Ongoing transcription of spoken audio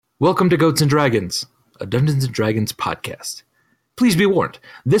Welcome to Goats and Dragons, a Dungeons & Dragons podcast. Please be warned,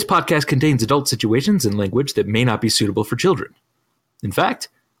 this podcast contains adult situations and language that may not be suitable for children. In fact,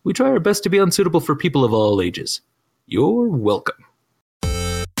 we try our best to be unsuitable for people of all ages. You're welcome.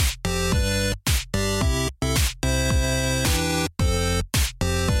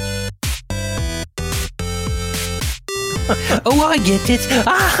 Oh, I get it.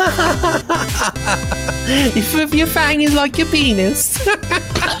 If your fang is like your penis.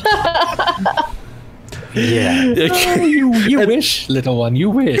 Yeah. You wish, little one, you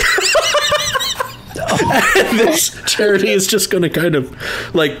wish. This Charity is just going to kind of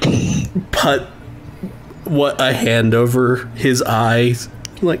like put a hand over his eyes.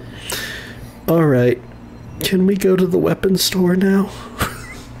 Like, all right, can we go to the weapons store now?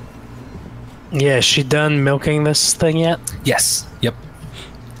 Yeah, is she done milking this thing yet? Yes. Yep.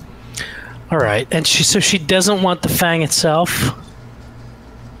 All right, and she doesn't want the fang itself.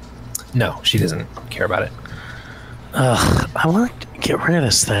 No, she doesn't care about it. I want to get rid of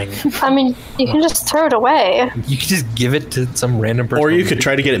this thing. I mean, you can just throw it away. You could just give it to some random person. Or you could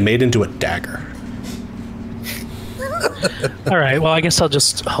try to get it made into a dagger. All right, well, I guess I'll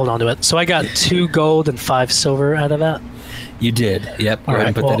just hold on to it. So I got 2 gold and 5 silver out of that. You did. Yep. Go ahead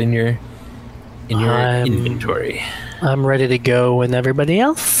and put that in your inventory. I'm ready to go when everybody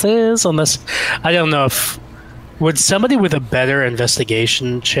else is. Unless, I don't know if... Would somebody with a better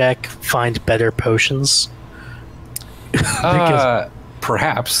investigation check find better potions?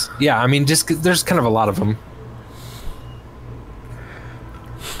 Perhaps. Yeah, I mean, there's kind of a lot of them.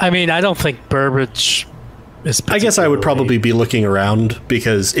 I mean, I don't think Burbage is... I guess I would probably be looking around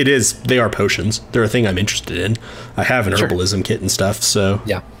because they are potions. They're a thing I'm interested in. I have an herbalism kit and stuff, so...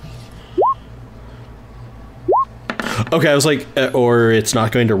 Yeah. Okay, I was like, or it's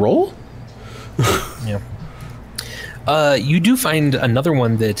not going to roll? Yeah. You do find another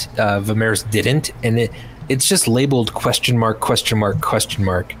one that Vimeris didn't, and it's just labeled question mark, question mark, question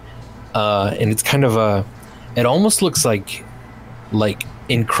mark. And it's kind of it almost looks like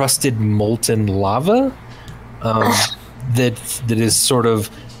encrusted molten lava that is sort of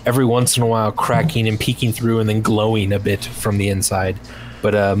every once in a while cracking and peeking through and then glowing a bit from the inside.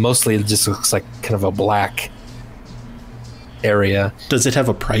 But mostly it just looks like kind of a black area. Does it have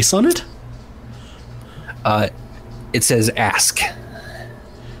a price on it? It says ask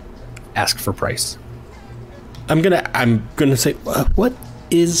for price. I'm gonna say, what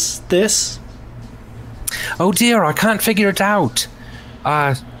is this? Oh dear, I can't figure it out.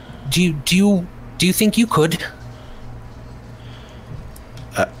 Do you think you could?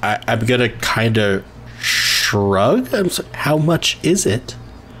 I'm gonna kind of shrug. How much is it?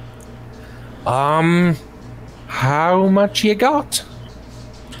 How much you got?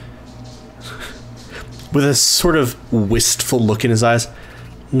 With a sort of wistful look in his eyes.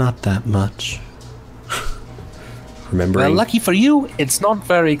 Not that much. Remembering. Well, lucky for you, it's not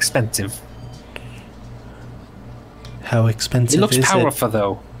very expensive. How expensive is it? It looks powerful,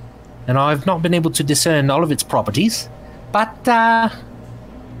 though. And I've not been able to discern all of its properties. But, I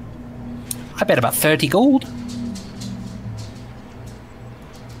bet about 30 gold.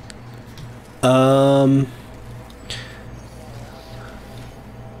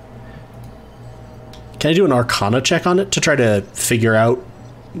 Can I do an Arcana check on it to try to figure out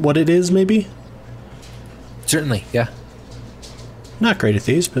what it is, maybe? Certainly, yeah. Not great at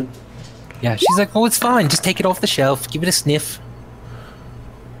these, but... Yeah, she's like, oh, it's fine. Just take it off the shelf. Give it a sniff.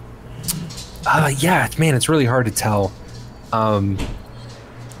 Yeah, man, it's really hard to tell.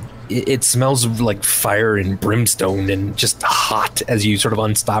 It smells like fire and brimstone and just hot as you sort of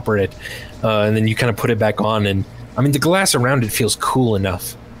unstopper it. And then you kind of put it back on. And, I mean, the glass around it feels cool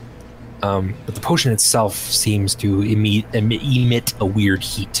enough. But the potion itself seems to emit a weird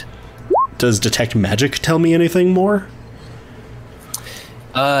heat. Does Detect Magic tell me anything more?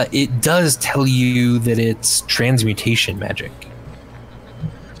 It does tell you that it's transmutation magic.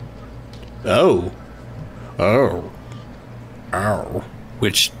 Oh.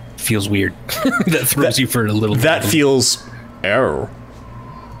 Which feels weird. That throws you for a little bit. That feels... Oh.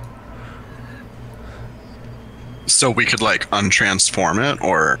 So we could, like, untransform it,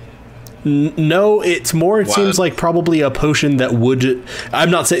 or... No, it's more, it seems like probably a potion that would... I'm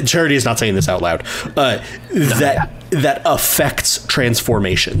not saying... Charity is not saying this out loud. That affects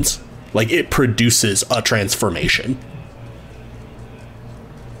transformations. Like, it produces a transformation.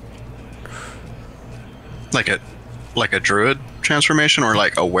 Like a druid transformation, or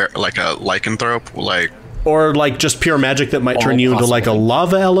like a lycanthrope, like... Or like just pure magic that might turn you into like a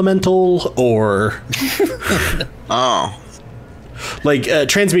lava elemental, or... Oh. Like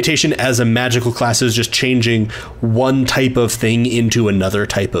transmutation as a magical class is just changing one type of thing into another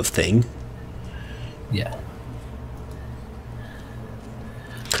type of thing. Yeah.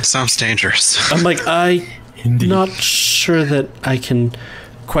 Sounds dangerous. I'm like, I'm not sure that I can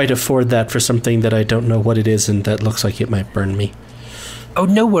quite afford that for something that I don't know what it is and that looks like it might burn me. Oh,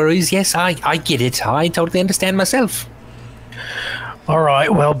 no worries. Yes, I get it. I totally understand myself. All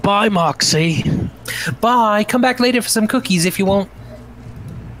right, well, bye, Moxie. Bye. Come back later for some cookies if you want.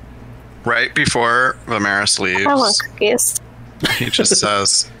 Right before Vimeris leaves, I want cookies. he just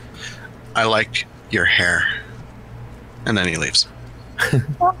says, "I like your hair," and then he leaves.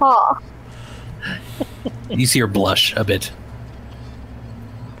 Aw. You see her blush a bit.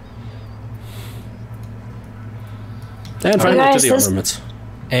 And finally to Guys, the this- armaments.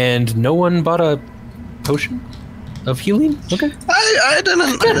 And no one bought a potion of healing? Okay. I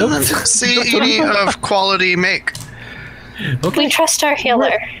didn't see any of quality make. We trust our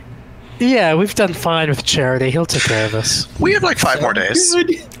healer. Yeah, we've done fine with Charity. He'll take care of us. We have like 5 more days.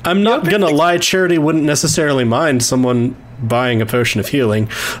 I'm not gonna lie, Charity wouldn't necessarily mind someone buying a potion of healing.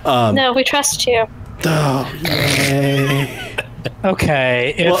 No, we trust you. Oh, yay.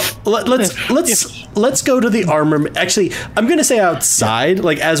 Okay, if Well, let's go to the armor. Actually, I'm gonna say outside,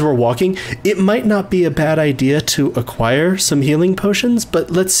 like as we're walking, it might not be a bad idea to acquire some healing potions, but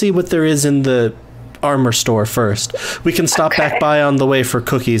let's see what there is in the armor store first. We can stop Okay. back by on the way for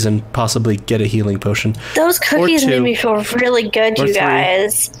cookies and possibly get a healing potion. Those cookies made two. me feel really good, Or you three.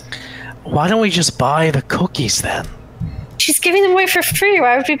 guys. why don't we just buy the cookies then? She's giving them away for free.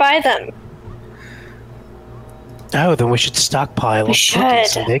 Why would we buy them? Oh, then we should stockpile We of should.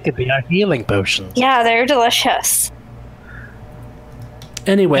 cookies, and they could be our healing potions. Yeah, they're delicious.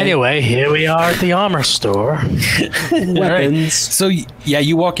 Anyway, Here we are at the armor store. weapons. So, yeah,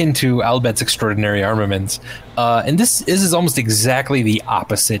 you walk into Albet's Extraordinary Armaments, and this is almost exactly the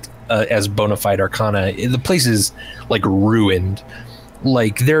opposite as Bonafide Arcana. The place is, like, ruined.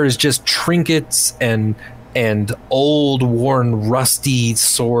 Like, there is just trinkets and old, worn, rusty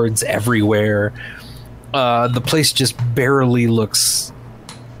swords everywhere. The place just barely looks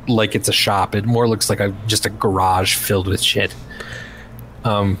like it's a shop. It more looks like just a garage filled with shit.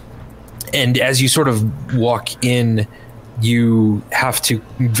 And as you sort of walk in, you have to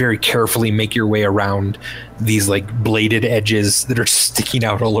very carefully make your way around these like bladed edges that are sticking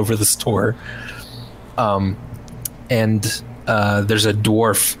out all over the store. And there's a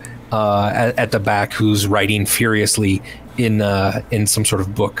dwarf at the back who's writing furiously in some sort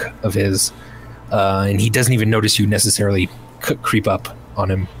of book of his. And he doesn't even notice you necessarily creep up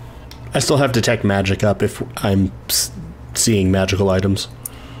on him. I still have detect magic up if I'm seeing magical items.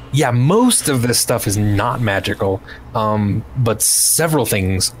 Yeah, most of this stuff is not magical, but several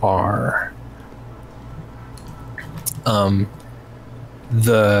things are.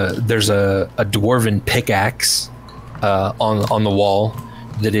 There's a dwarven pickaxe on the wall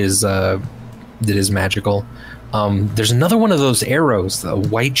that is magical. There's another one of those arrows, the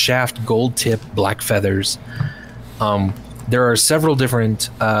white shaft, gold tip, black feathers. There are several different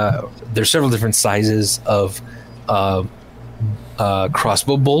sizes of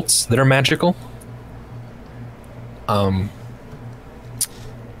crossbow bolts that are magical.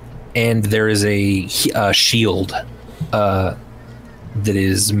 And there is a shield that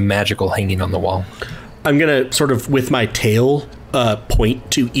is magical hanging on the wall. I'm gonna sort of with my tail point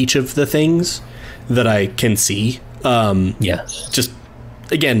to each of the things that I can see. Yeah. Just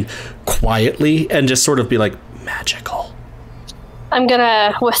again quietly and just sort of be like magical. I'm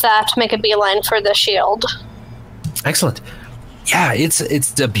gonna, with that, make a beeline for the shield. Excellent. Yeah,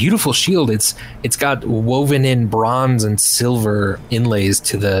 it's a beautiful shield. It's got woven in bronze and silver inlays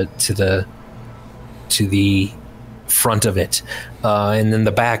to the front of it, and then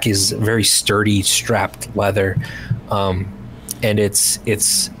the back is very sturdy, strapped leather, and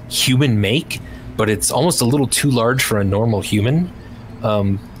it's human make, but it's almost a little too large for a normal human,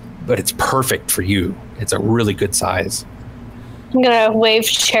 but it's perfect for you. It's a really good size. I'm gonna wave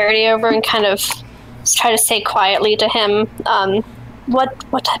Charity over and kind of try to say quietly to him,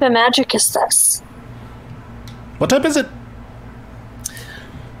 what type of magic is this? What type is it?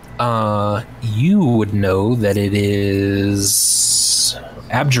 You would know that it is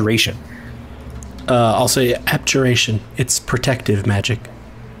abjuration. I'll say abjuration. It's protective magic.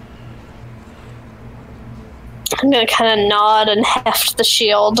 I'm gonna kind of nod and heft the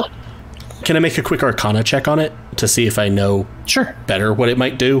shield. Can I make a quick arcana check on it to see if I know Sure. better what it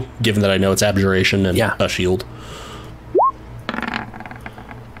might do, given that I know it's abjuration and Yeah. a shield?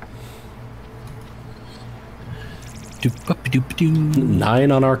 Doop-a-doop-doo.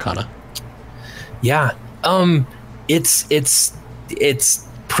 9 on arcana. Yeah. It's it's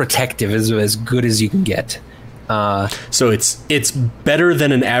protective, as good as you can get. So it's better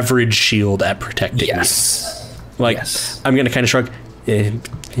than an average shield at protecting. Yes. You. Like, yes. I'm going to kind of shrug.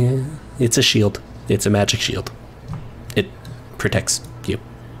 It's a shield. It's a magic shield. It protects you.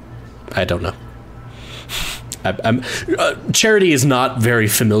 I don't know. Charity is not very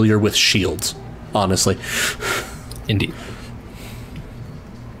familiar with shields, honestly. Indeed.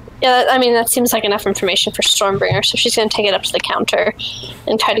 Yeah, I mean, that seems like enough information for Stormbringer, so she's going to take it up to the counter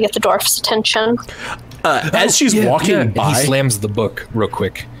and try to get the dwarf's attention. As she's walking by... He slams the book real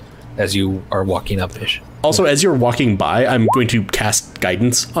quick as you are walking up-ish. Also, as you're walking by, I'm going to cast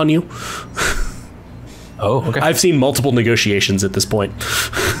guidance on you. Oh, okay. I've seen multiple negotiations at this point.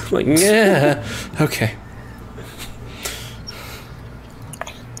 Like, yeah, okay.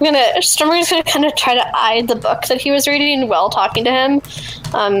 Stormbringer's going to kind of try to eye the book that he was reading while talking to him.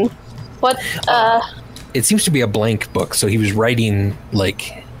 It seems to be a blank book, so he was writing,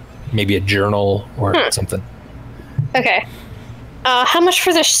 like, maybe a journal or something. Okay. How much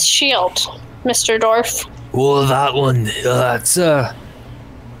for this shield, Mr. Dwarf? Oh, that one. That's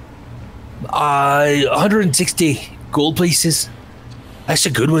 160 gold pieces. That's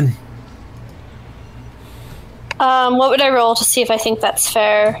a good one. What would I roll to see if I think that's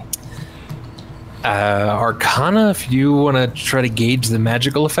fair? Arcana, if you want to try to gauge the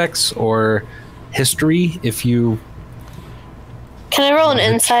magical effects, or history, if you... Can I roll an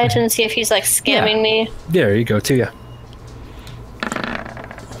insight and see if he's, like, scamming me? There you go, too, yeah.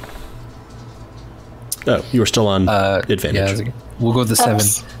 Oh, you were still on advantage. Yeah, we'll go with the 7.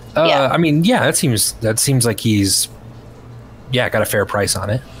 Yeah. I mean, yeah, that seems like he's got a fair price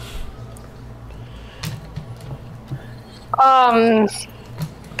on it.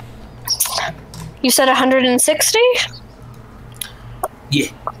 You said 160? Yeah.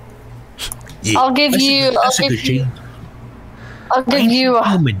 I'll give you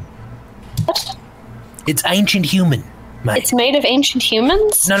human. What? It's ancient human, mate. It's made of ancient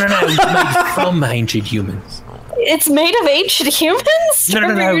humans? No. It's made from ancient humans. It's made of ancient humans?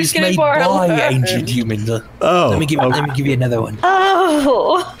 No. It's made by ancient humans. Let me give you another one.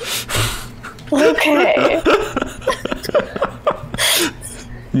 Oh. Okay.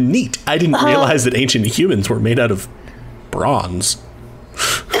 Neat. I didn't realize that ancient humans were made out of bronze.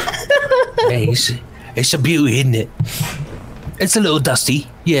 Hey, it's a beauty, isn't it? It's a little dusty,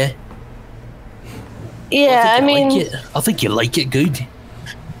 yeah. Yeah, I think you like it good.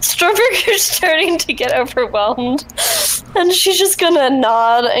 Stormbringer's starting to get overwhelmed, and she's just gonna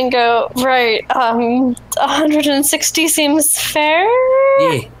nod and go, right, 160 seems fair?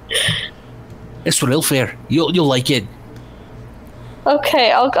 Yeah. It's real fair. You'll like it.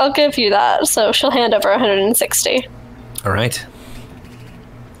 Okay, I'll give you that. So she'll hand over 160. All right.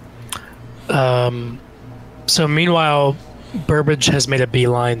 So meanwhile, Burbage has made a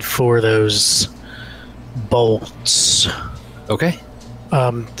beeline for those bolts. Okay.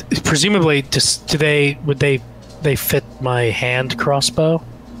 Presumably, would they fit my hand crossbow?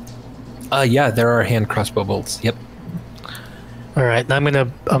 Yeah, there are hand crossbow bolts. Yep. All right, and I'm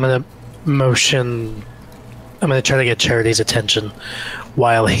gonna motion. I'm gonna try to get Charity's attention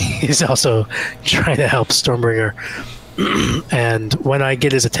while he's also trying to help Stormbringer. And when I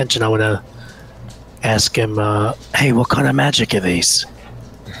get his attention, I want to ask him, "Hey, what kind of magic are these?"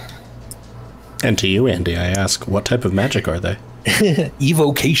 And to you, Andy, I ask, what type of magic are they?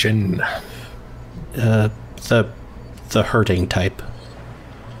 Evocation. The hurting type.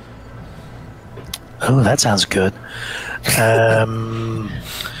 Oh, that sounds good.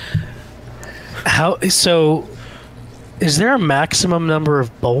 So is there a maximum number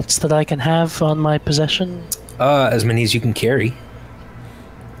of bolts that I can have on my possession? As many as you can carry.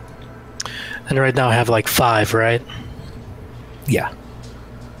 And right now I have like 5, right? Yeah.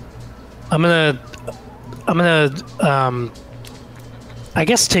 I'm gonna I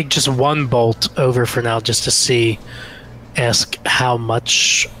guess take just one bolt over for now just to see, ask how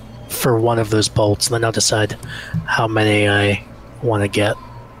much for one of those bolts, and then I'll decide how many I want to get.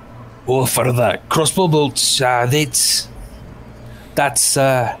 Oh, for the crossbow bolts, that's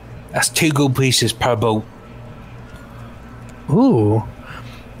 2 gold pieces per bolt. Ooh.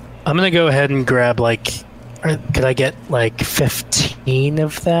 I'm gonna go ahead and grab could I get 15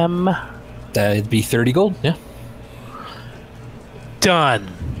 of them? That'd be 30 gold, yeah. Done.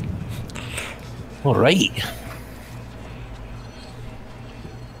 All right.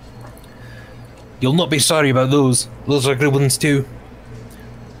 You'll not be sorry about those. Those are good ones too.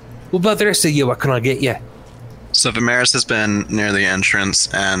 What about the rest of you? What can I get you? So Vimeris has been near the entrance,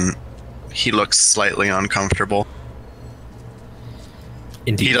 and he looks slightly uncomfortable.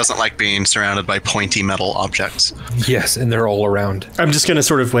 Indeed. He doesn't like being surrounded by pointy metal objects. Yes, and they're all around. I'm just going to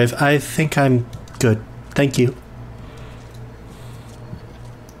sort of wave. I think I'm good. Thank you.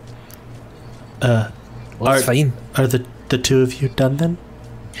 Well, it's fine. Are the two of you done then?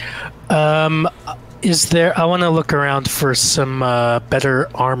 Is there? I want to look around for some better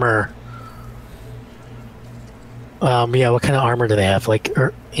armor. Yeah, what kind of armor do they have?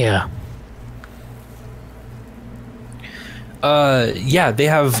 Yeah. Yeah, they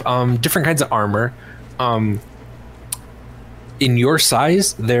have different kinds of armor. In your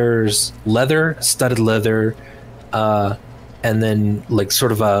size, there's leather, studded leather, and then like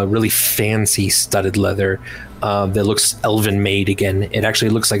sort of a really fancy studded leather that looks elven made again. It actually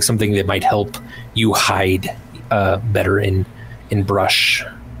looks like something that might help you hide better in brush.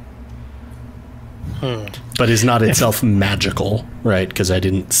 But is not itself magical, right? Because I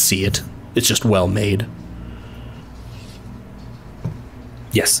didn't see it. It's just well made.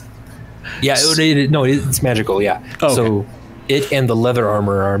 Yes. Yeah, it's magical, yeah. Oh, okay. So it and the leather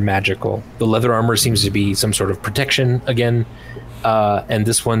armor are magical. The leather armor seems to be some sort of protection again. And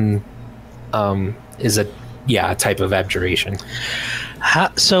this one is a type of abjuration.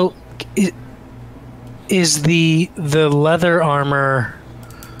 So is the leather armor,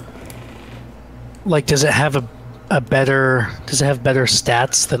 like, does it have better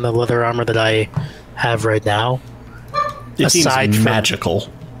stats than the leather armor that I have right now? It seems magical.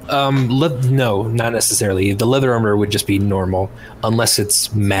 No, not necessarily. The leather armor would just be normal unless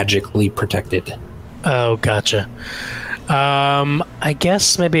it's magically protected. Oh, gotcha. I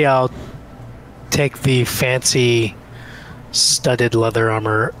guess maybe I'll take the fancy studded leather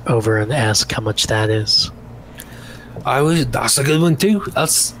armor over and ask how much that is. That's a good one too.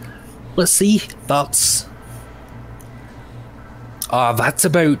 Let's see. That's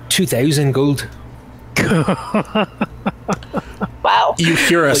about 2,000 gold. Wow. You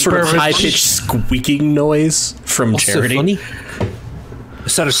hear a sort of high-pitched squeaking noise from Charity. So funny.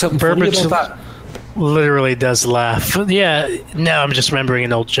 Is that something funny about that? Literally does laugh. Yeah, no, I'm just remembering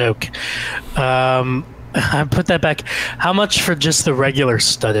an old joke. I put that back. How much for just the regular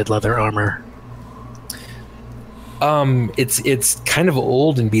studded leather armor? It's kind of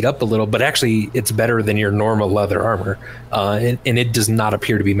old and beat up a little, but actually it's better than your normal leather armor. And it does not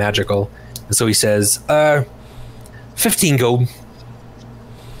appear to be magical. And so he says, 15 gold.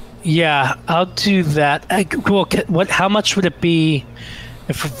 Yeah, I'll do that. How much would it be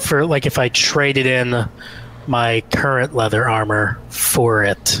if I traded in my current leather armor for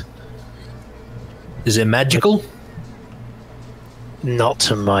it? Is it magical? Not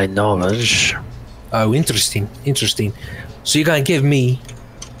to my knowledge. Oh, interesting. So you're going to give me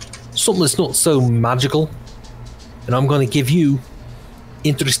something that's not so magical, and I'm going to give you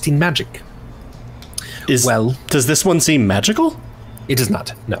interesting magic. Does this one seem magical? It does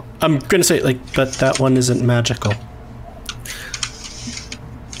not, no. I'm going to say, but that one isn't magical.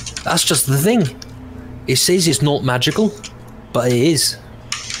 That's just the thing. It says it's not magical, but it is.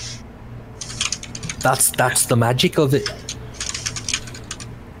 That's the magic of it.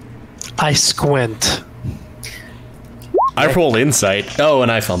 I squint. I roll insight. Oh,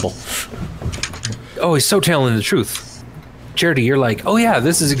 and I fumble. Oh, he's so telling the truth. Charity, you're like, oh yeah,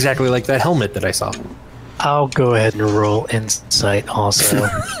 this is exactly like that helmet that I saw. I'll go ahead and roll insight also.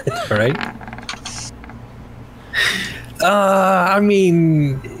 All right. I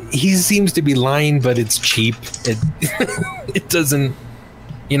mean, he seems to be lying, but it's cheap. It doesn't,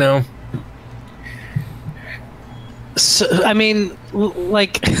 So, I mean,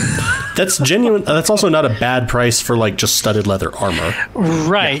 that's genuine. That's also not a bad price for just studded leather armor.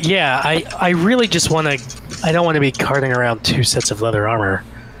 Right. Yeah. I really just want to. I don't want to be carting around 2 sets of leather armor,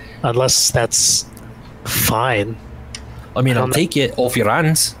 unless that's fine. I mean, I'll take it off your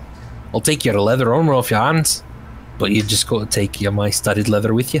hands. I'll take your leather armor off your hands, but you just got to take my studded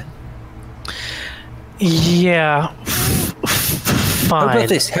leather with you. Yeah. Fine. How about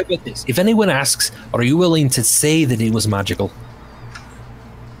this? If anyone asks, are you willing to say that it was magical?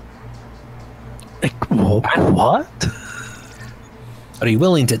 What? Are you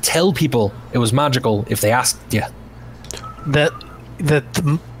willing to tell people it was magical if they asked you? That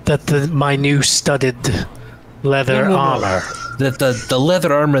my new studded leather armor. That the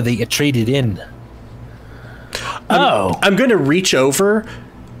leather armor that you traded in. I'm going to reach over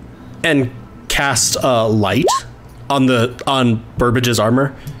and cast a light on Burbage's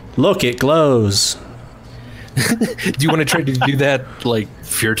armor. Look, it glows. Do you want to try to do that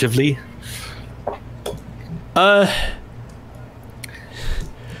furtively?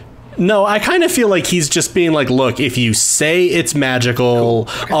 No, I kind of feel like he's just being look, if you say it's magical,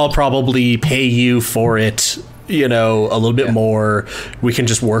 I'll probably pay you for it, a little bit more. We can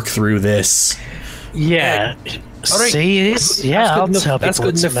just work through this. Yeah. All right. See, it is. Yeah, I'll tell That's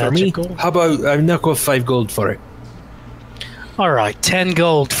people good it's enough for me. magical. How about I knock off 5 gold for it? All right, 10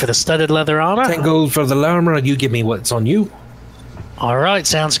 gold for the studded leather armor. 10 gold for the armor, and you give me what's on you. All right,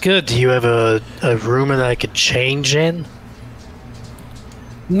 sounds good. Do you have a room that I could change in?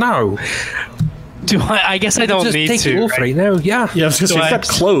 No. Do I guess I don't Just need take it to. off right now. Yeah. Yeah, because So you've got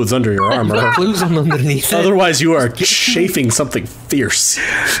clothes under your armor. Clothes on underneath it. Otherwise, you are chafing something fierce.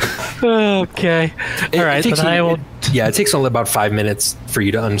 Okay. All right, then I will. It takes only about 5 minutes for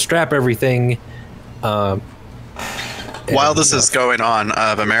you to unstrap everything. While this is going on,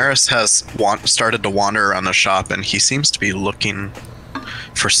 Vimeris has started to wander around the shop, and he seems to be looking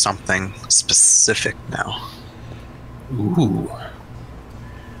for something specific now. Ooh.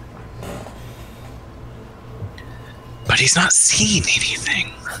 But he's not seeing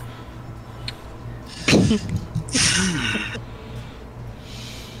anything.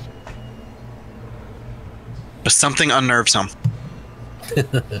 But something unnerves him.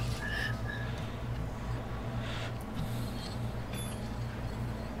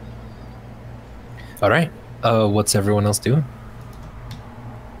 All right. What's everyone else doing?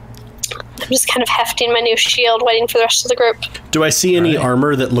 I'm just kind of hefting my new shield, waiting for the rest of the group. Do I see any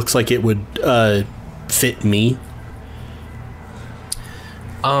armor that looks like it would fit me?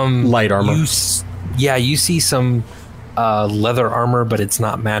 Light armor. You see some leather armor, but it's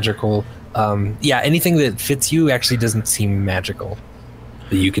not magical. Anything that fits you actually doesn't seem magical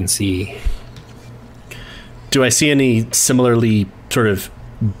that you can see. Do I see any similarly sort of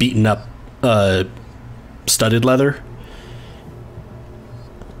beaten up studded leather?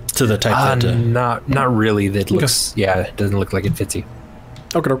 To the type that... Not really. That looks... Yeah, it doesn't look like it fits you.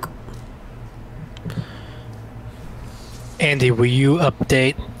 Okay. Andy, will you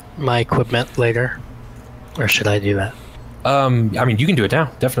update my equipment later? Or should I do that? You can do it now,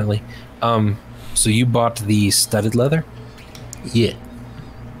 definitely. So you bought the studded leather? Yeah.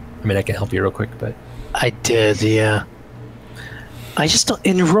 I can help you real quick, but... I did, yeah. I just don't...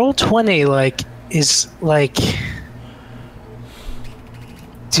 In Roll20,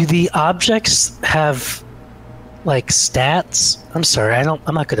 do the objects have, stats? I'm sorry,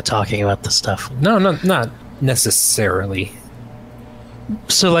 I'm not good at talking about this stuff. No, not necessarily.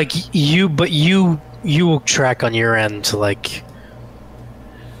 So, you will track on your end to,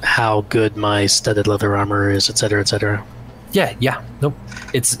 how good my studded leather armor is, etc., etc. Yeah. Nope.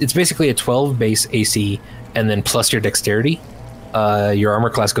 It's basically a 12 base AC, and then plus your dexterity. Your armor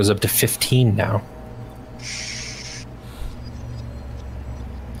class goes up to 15 now.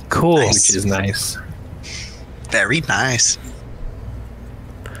 Cool. Which is nice. Very nice.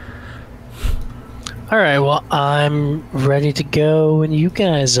 All right, well, I'm ready to go when you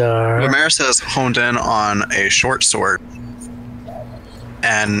guys are. Vimeris has honed in on a short sword,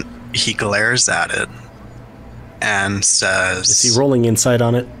 and he glares at it and says... Is he rolling insight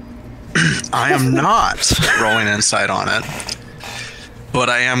on it? I am not rolling insight on it, but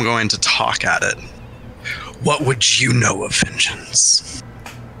I am going to talk at it. What would you know of vengeance?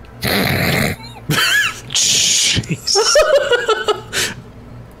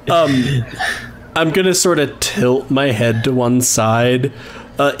 I'm gonna sort of tilt my head to one side.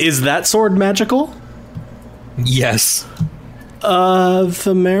 Is that sword magical? Yes.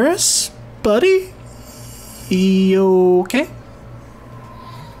 Vimeris, buddy? You okay?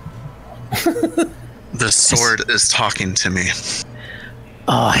 The sword is talking to me.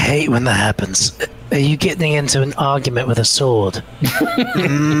 Oh, I hate when that happens. Are you getting into an argument with a sword?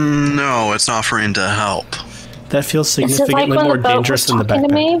 No, it's offering to help. That feels Is it significantly when more the boat dangerous was than the talking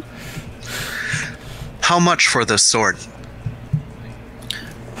to backpack. me? How much for this sword?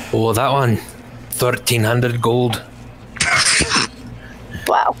 Oh, that one. 1,300 gold.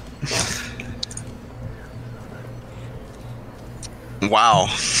 Wow. Wow.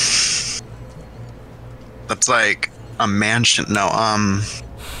 That's like a mansion. No,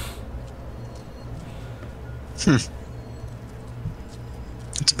 It's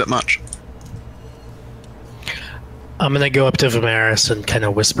a bit much. I'm gonna go up to Vimeris and kind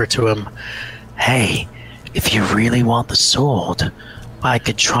of whisper to him, "Hey, if you really want the sword, I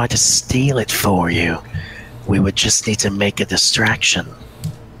could try to steal it for you. We would just need to make a distraction."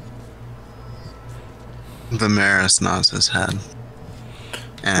 Vimeris nods his head.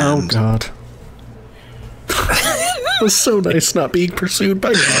 Oh And god. It was so nice not being pursued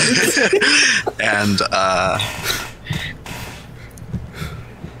by guards. and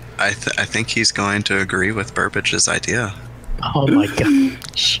I think he's going to agree with Burbage's idea. Oh my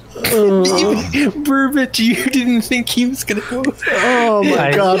gosh. Burbage, you didn't think he was gonna go. Oh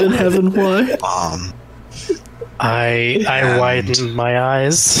my god in heaven, why? I widen my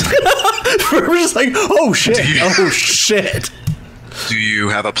eyes. We're just like, oh shit, oh shit. Do you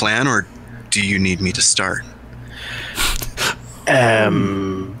have a plan, or do you need me to start?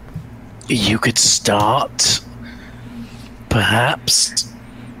 You could start, perhaps.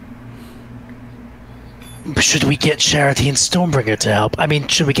 Should we get Charity and Stormbringer to help? I mean,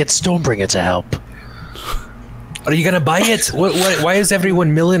 should we get Stormbringer to help? Are you gonna buy it? Why is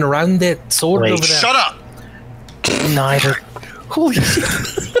everyone milling around that sword Wait, over there? Shut up! Neither. Holy shit!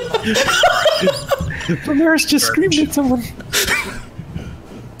 Ramirez just screamed at someone.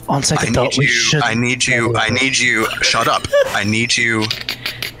 On second thought, we should. I need you. Shut up! I need you to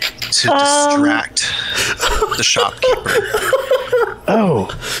distract the shopkeeper. Oh,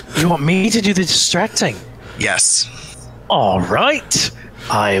 you want me to do the distracting? Yes. All right,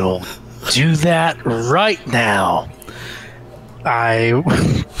 I will do that right now. I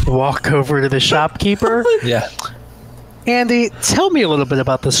walk over to the shopkeeper. Yeah. Andy, tell me a little bit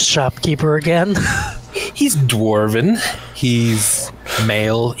about this shopkeeper again. He's dwarven. He's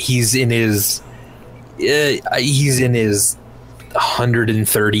male. He's in his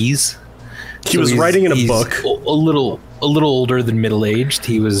 130s. He was writing in a book a little older than middle aged.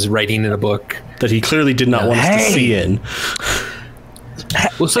 He was writing in a book that he clearly did not want us to see in.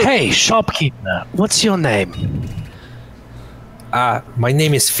 Hey, shopkeeper, what's your name? My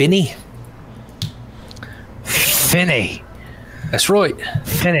name is Finney. Finney. That's right.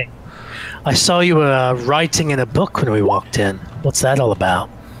 Finney. I saw you writing in a book when we walked in. What's that all about?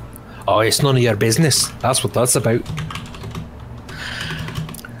 Oh, it's none of your business. That's what that's about.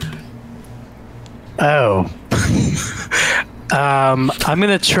 Oh. I'm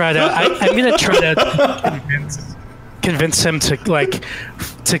gonna try to. Convince him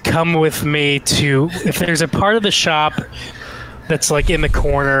to come with me to. If there's a part of the shop that's like in the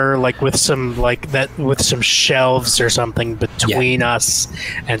corner, like with some shelves or something between us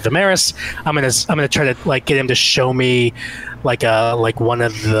and Vimeris, I'm gonna try to get him to show me like one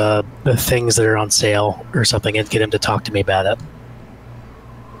of the things that are on sale or something, and get him to talk to me about it.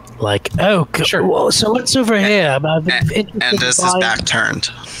 Sure. Well, so what's over here? And this is back turned.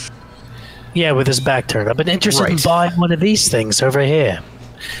 Yeah, with his back turned. I've been interested in buying one of these things over here.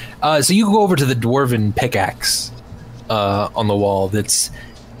 So you go over to the dwarven pickaxe on the wall that's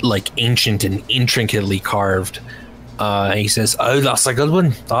like ancient and intricately carved. And he says, "Oh, that's a good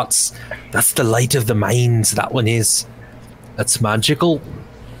one. That's the light of the mines. That one is. That's magical.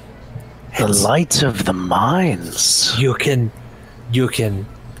 The light of the mines. You can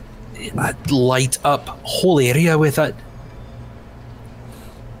light up a whole area with it.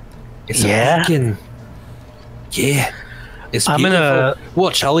 It's it's beautiful. I'm gonna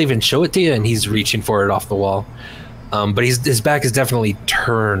watch. I'll even show it to you." And he's reaching for it off the wall. But his back is definitely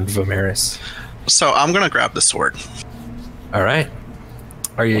turned, Vimeris. So I'm gonna grab the sword. All right.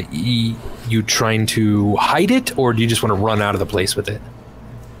 Are you trying to hide it, or do you just want to run out of the place with it?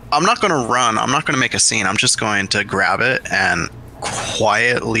 I'm not gonna run. I'm not gonna make a scene. I'm just going to grab it and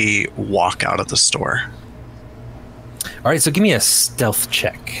quietly walk out of the store. All right. So give me a stealth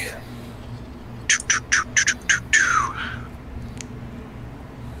check.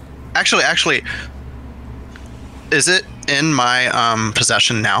 Actually, is it in my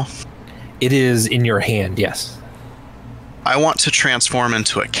possession now? It is in your hand, yes. I want to transform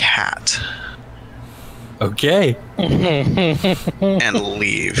into a cat. Okay. And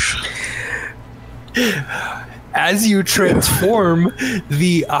leave. As you transform,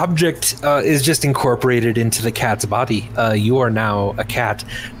 the object is just incorporated into the cat's body. You are now a cat.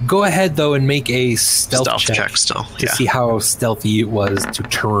 Go ahead, though, and make a stealth check still. To see how stealthy it was to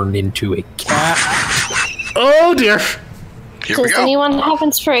turn into a cat. Oh, dear. Does anyone have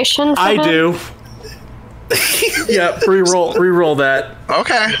inspiration for I him? do. Yeah, re-roll that.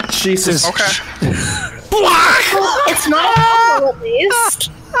 Okay. Jesus. Okay. It's not a problem, at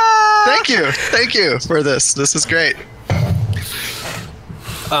least. Thank you for this. This is great.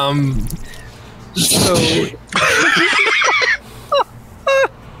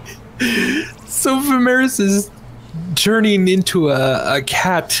 So Vimeris is turning into a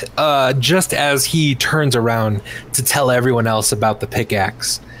cat just as he turns around to tell everyone else about the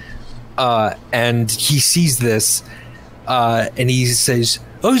pickaxe. And he sees this, and he says,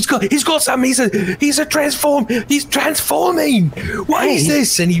 "Oh, he's got something. He's transforming. What is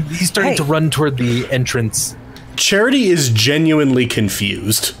this?" And he's starting to run toward the entrance. Charity is genuinely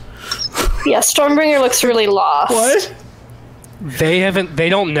confused. Yeah, Stormbringer looks really lost. What? They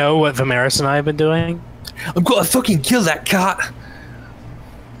don't know what Vimeris and I have been doing. I'm gonna fucking kill that cat.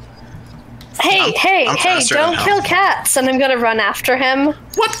 Hey, faster don't than kill hell. cats. And I'm going to run after him.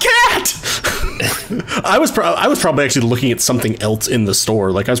 What cat? I was probably actually looking at something else in the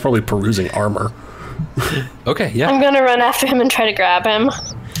store. Like I was probably perusing armor. Okay, yeah. I'm going to run after him and try to grab him.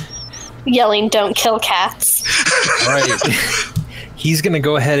 Yelling, don't kill cats. All right. He's going to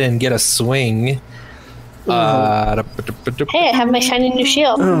go ahead and get a swing. Hey, I have my shiny new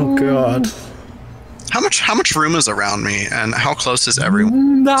shield. Oh god. How much room is around me, and how close is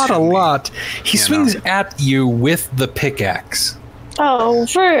everyone? Not a to me? lot. He You swings know. at you with the pickaxe. Oh,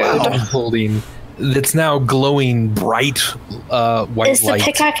 rude. I'm holding. That's now glowing bright white Is the light.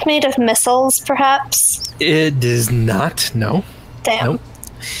 pickaxe made of missiles, perhaps? It is not. No. Damn.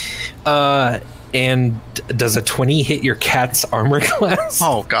 Nope. And does a 20 hit your cat's armor class?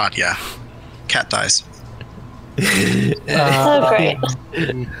 Oh god, yeah. Cat dies. Oh, great.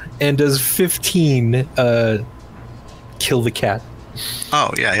 And does 15 kill the cat?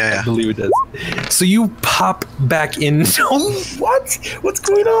 Oh yeah, yeah, I yeah. believe it does. So you pop back in. What? What's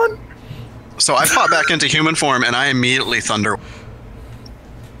going on? So I pop back into human form, and I immediately thunder.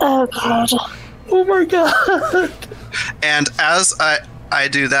 Oh, God. Oh my god. And as I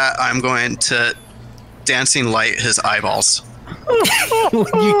do that, I'm going to dancing light his eyeballs.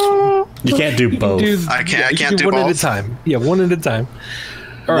 You can't do both. I can't you do one at a both. time. Yeah, one at a time.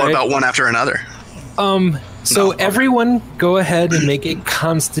 All What right. about one after another? So No. everyone, go ahead and make a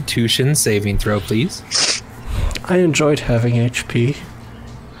Constitution saving throw, please. I enjoyed having HP.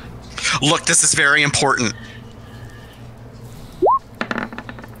 Look, this is very important.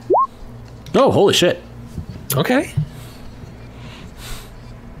 Oh, holy shit. Okay.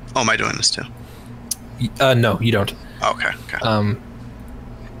 Oh, am I doing this too? No, you don't. Okay.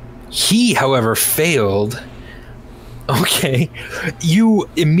 He, however, failed. Okay. You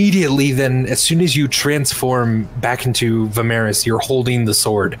immediately then, as soon as you transform back into Vimeris, you're holding the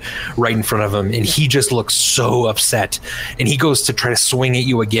sword right in front of him, and he just looks so upset. And he goes to try to swing at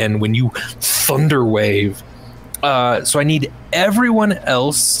you again when you thunder wave. So I need everyone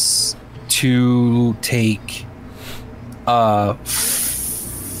else to take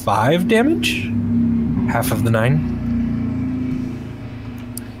 5 damage. Half of the 9.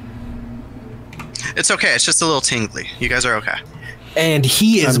 It's okay. It's just a little tingly. You guys are okay. And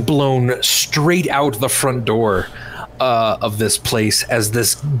he is blown straight out the front door of this place as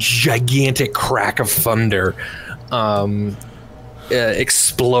this gigantic crack of thunder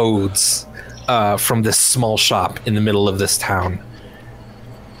explodes from this small shop in the middle of this town.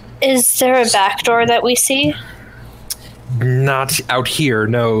 Is there a back door that we see? Not out here,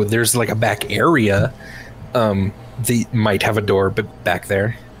 no. There's like a back area. They might have a door, but back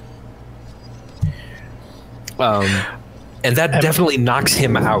there. And that definitely knocks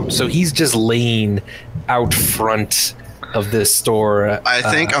him out. So he's just laying out front of this store. I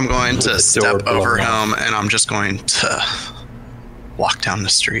think I'm going with to the door step over blown off. him, and I'm just going to walk down the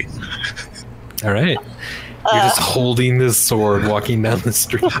street. All right. You're just holding this sword, walking down the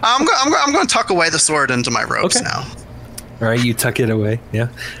street. I'm going to tuck away the sword into my robes Okay. now. All right, you tuck it away. Yeah.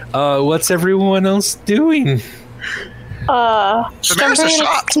 What's everyone else doing? Damaris is I'm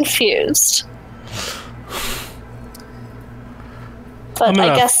shot. confused. But I'm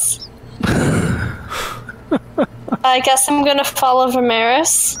gonna- I guess I'm gonna follow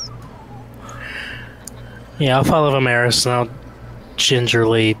Vimeris. Yeah, I'll follow Vimeris and I'll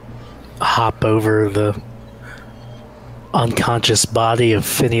gingerly hop over the unconscious body of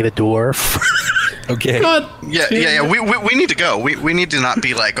Finny the dwarf. Okay. Yeah. We need to go. We need to not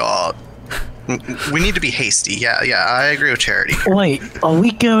be like, oh, we need to be hasty. Yeah. I agree with Charity. Wait, are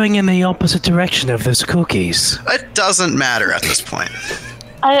we going in the opposite direction of those cookies? It doesn't matter at this point.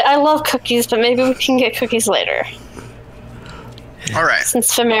 I love cookies, but maybe we can get cookies later. All right.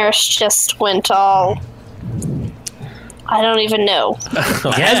 Since Vimeris just went all... I don't even know.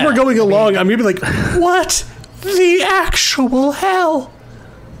 As we're going along, I'm gonna be like, what the actual hell?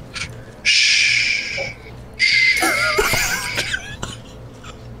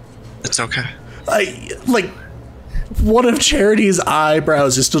 It's okay. Like, one of Charity's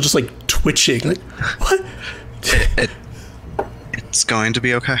eyebrows is still just like twitching. Like, what? It's going to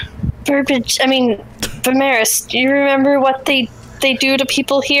be okay. Vimeris, do you remember what they do to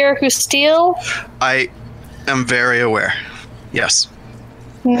people here who steal? I am very aware. Yes.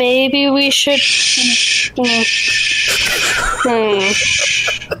 Maybe we should...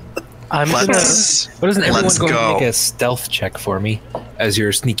 I'm gonna. Let's. Why doesn't everyone Let's go ahead and go. make a stealth check for me as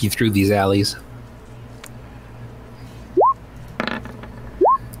you're sneaking through these alleys?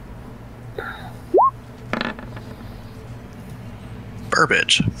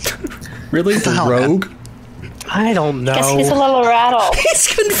 Burbage. Really? the The hell, rogue? I don't know. Guess he's a little rattled. He's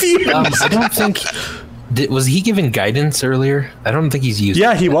confused. I don't think. Was he given guidance earlier? I don't think he's used.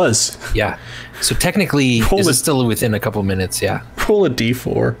 Yeah, he was. Yeah. So technically, Roll this it. is still within a couple minutes. Yeah. Roll a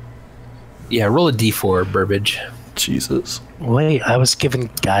d4. Yeah. Roll a d4, Burbage. Jesus. Wait, I was given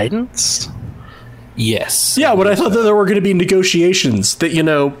guidance? Yes. Yeah, but I thought that there were going to be negotiations that,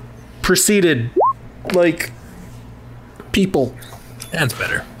 preceded, like, people. That's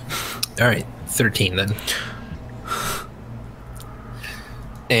better. All right. 13 then.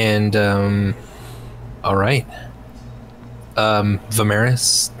 And all right.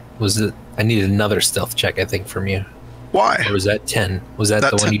 Vimeris, was it? I needed another stealth check, I think, from you. Why? Or was that 10? Was that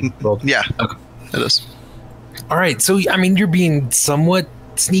the one you rolled? Yeah, Okay. it is. All right. So, I mean, you're being somewhat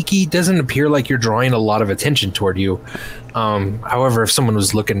sneaky. Doesn't appear like you're drawing a lot of attention toward you. However, if someone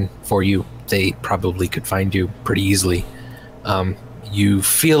was looking for you, they probably could find you pretty easily. You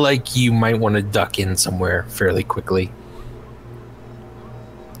feel like you might want to duck in somewhere fairly quickly.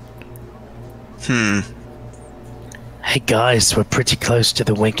 Hey guys, we're pretty close to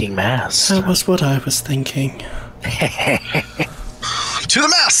the winking mast. That was what I was thinking. To the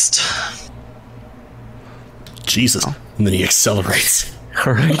mast! Jesus. And then he accelerates.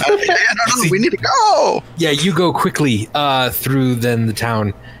 All right. No, we need to go! Yeah, you go quickly through then the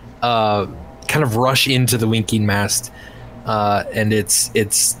town, kind of rush into the winking mast, and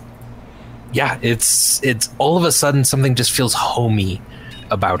it's all of a sudden something just feels homey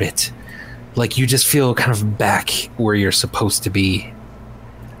about it. Like you just feel kind of back where you're supposed to be.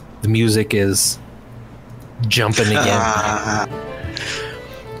 The music is jumping again.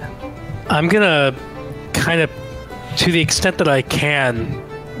 I'm gonna kind of, to the extent that I can,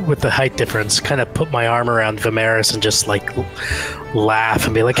 with the height difference, kind of put my arm around Vimeris and just like laugh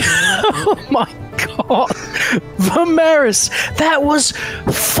and be like, "Oh my god, Vimeris, that was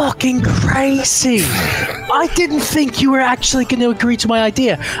fucking crazy! I didn't think you were actually going to agree to my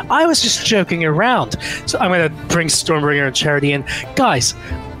idea. I was just joking around." So I'm gonna bring Stormbringer and Charity in, guys.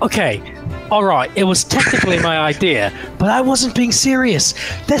 Okay. All right, it was technically my idea, but I wasn't being serious.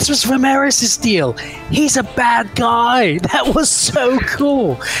 This was Vimeris' deal. He's a bad guy. That was so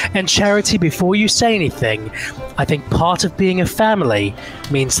cool. And Charity, before you say anything, I think part of being a family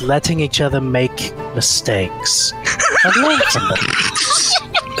means letting each other make mistakes. And learn from them.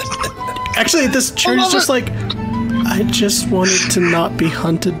 Actually, this Charity's just like, I just wanted to not be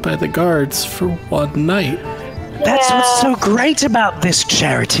hunted by the guards for one night. That's what's so great about this,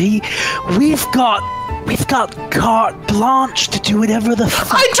 Charity. We've got carte blanche to do whatever the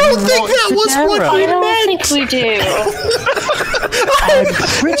fuck I don't we think want that to was Dara. what I he don't meant. think we do. I'm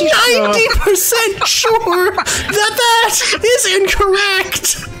pretty sure. 90% sure that is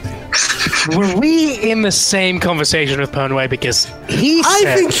incorrect. Were we in the same conversation with Ponway? Because he said...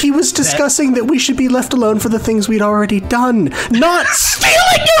 I think he was discussing that we should be left alone for the things we'd already done, not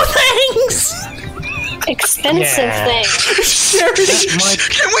stealing new things. Expensive Yeah. things.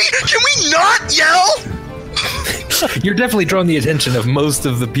 Can we not yell? You're definitely drawing the attention of most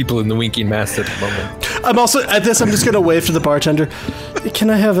of the people in the winking mast at the moment. I'm also, at this, I'm just going to wave to the bartender. Can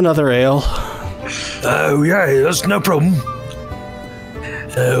I have another ale? Oh, yeah, that's no problem.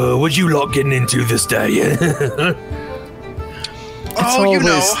 What you lot getting into this day?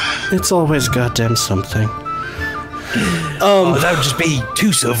 It's always goddamn something. That would just be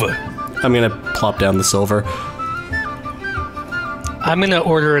 2 silver. I'm going to plop down the silver. I'm going to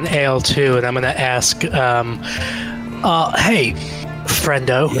order an ale too, and I'm going to ask, hey,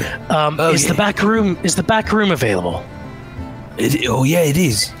 friendo, is the back room available? Yeah, it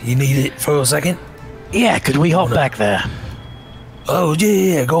is. You need it for a second? Yeah, could we hop back there? Oh,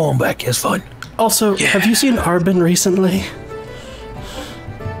 yeah, go on back. It's fine. Also, have you seen Arbin recently?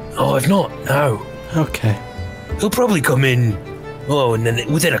 Oh, I've not. No. Okay. He'll probably come in, and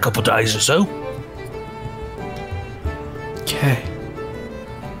then within a couple days or so. Okay.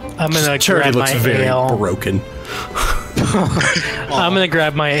 I'm going to Charity grab looks my very ale. broken. I'm going to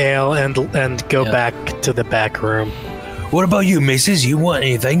grab my ale and go back to the back room. What about you, missus? You want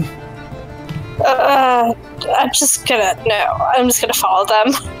anything? I'm just gonna follow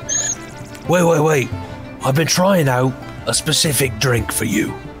them. Wait. I've been trying out a specific drink for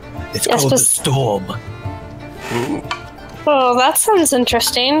you. It's called the Storm. Oh, that sounds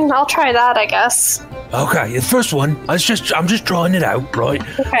interesting. I'll try that, I guess. Okay, the first one, I'm just trying it out, right?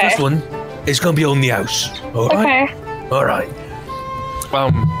 Okay. First one is gonna be on the house. All right. Okay. All right.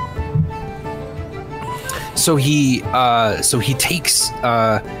 So he takes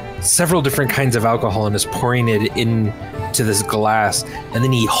several different kinds of alcohol and is pouring it into this glass, and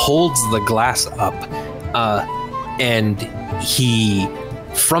then he holds the glass up, and he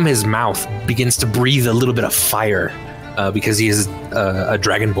from his mouth begins to breathe a little bit of fire because he is a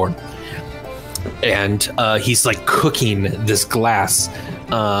dragonborn. And he's like cooking this glass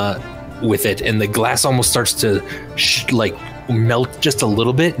with it, and the glass almost starts to melt just a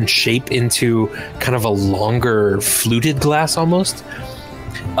little bit and shape into kind of a longer fluted glass almost.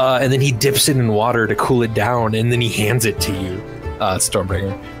 And then he dips it in water to cool it down, and then he hands it to you,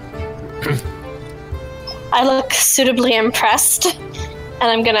 Stormbringer. I look suitably impressed, and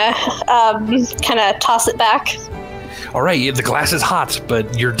I'm gonna kind of toss it back. All right, the glass is hot,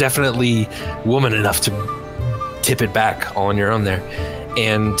 but you're definitely woman enough to tip it back all on your own there.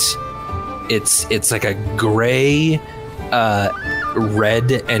 And it's like a gray,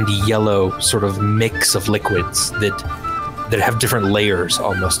 red, and yellow sort of mix of liquids that have different layers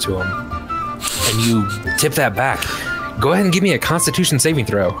almost to them. And you tip that back. Go ahead and give me a Constitution saving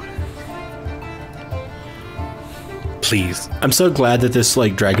throw. Please. I'm so glad that this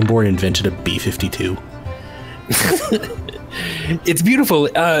Dragonborn invented a B-52. It's beautiful.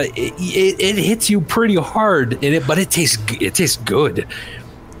 It hits you pretty hard, but it tastes good.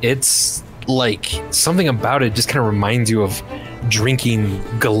 It's like something about it just kind of reminds you of drinking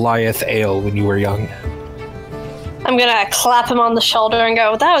Goliath ale when you were young. I'm gonna clap him on the shoulder and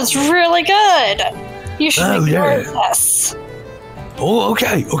go, "That was really good. You should make more of this." Oh,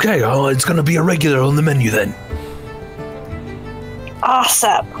 okay. It's gonna be a regular on the menu then.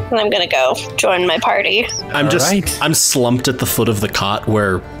 Awesome. And I'm gonna go join my party. I'm slumped at the foot of the cot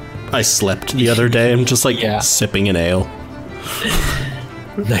where I slept the other day. I'm just sipping an ale.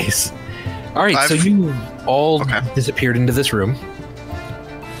 Nice. All right, so you all disappeared into this room.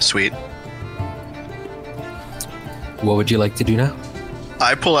 Sweet. What would you like to do now?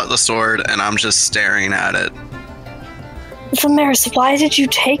 I pull out the sword and I'm just staring at it. Vimeris, why did you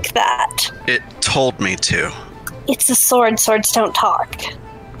take that? It told me to. It's a sword. Swords don't talk.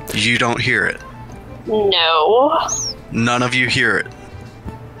 You don't hear it. No. None of you hear it.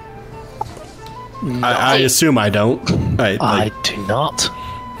 I assume I don't. I do not.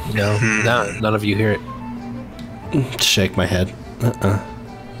 No, none of you hear it. Shake my head.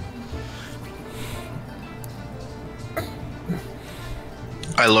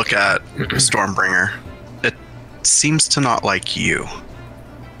 I look at Stormbringer. It seems to not like you.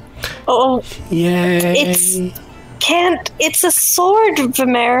 Oh. Yay. It's a sword,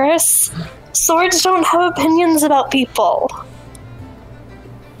 Vimeris. Swords don't have opinions about people.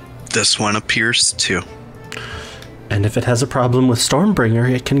 This one appears to. And if it has a problem with Stormbringer,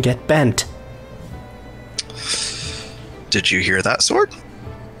 it can get bent. Did you hear that, sword?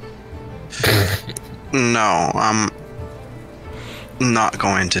 No, I'm not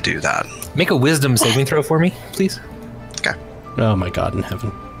going to do that. Make a wisdom saving throw for me, please. Okay. Oh my god in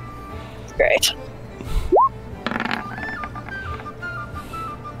heaven. Great.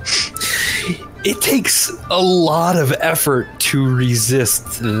 It takes a lot of effort to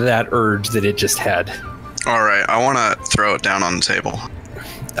resist that urge that it just had. All right, I want to throw it down on the table.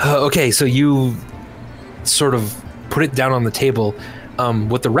 Okay, so you sort of put it down on the table.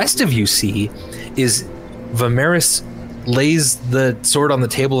 What the rest of you see is Vimeris lays the sword on the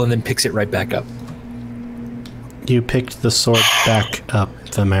table and then picks it right back up. You picked the sword back up,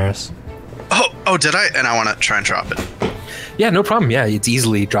 Vimeris. Oh, did I? And I want to try and drop it. Yeah, no problem. Yeah, it's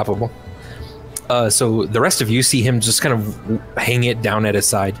easily droppable. So the rest of you see him just kind of hang it down at his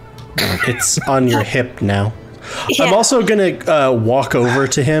side. It's on your hip now. Yeah. I'm also gonna walk over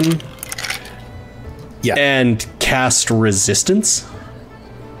to him and cast resistance.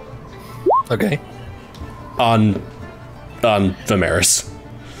 Okay. On Vimeris.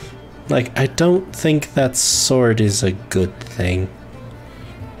 I don't think that sword is a good thing.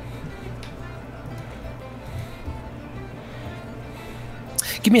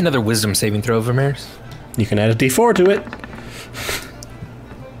 Give me another wisdom saving throw, Vimeris. You can add a d4 to it.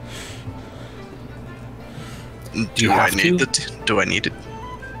 Do I need it?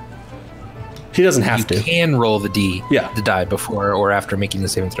 He doesn't have to. You can roll the the die before or after making the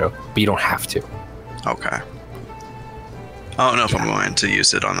saving throw, but you don't have to. Okay. I don't know if I'm going to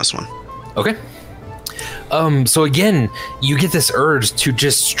use it on this one. Okay. So again, you get this urge to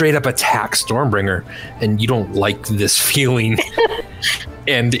just straight up attack Stormbringer, and you don't like this feeling.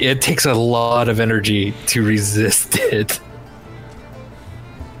 And it takes a lot of energy to resist it.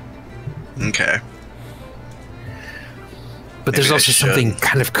 Okay. But there's also something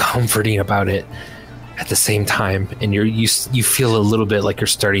kind of comforting about it at the same time, and you feel a little bit like you're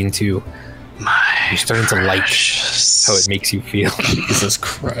starting to like how it makes you feel. Jesus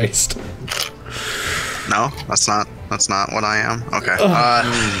Christ. No, that's not what I am. Okay.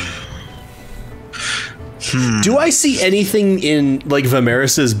 Do I see anything in like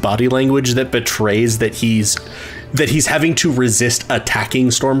Vimeris's body language that betrays that he's having to resist attacking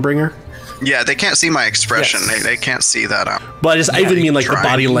Stormbringer? Yeah, they can't see my expression. Yes. They can't see that. But I even mean like the trying.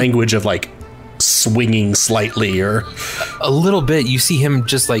 body language of like swinging slightly or A little bit. You see him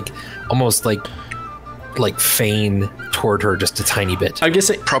just like almost like feign toward her just a tiny bit. I guess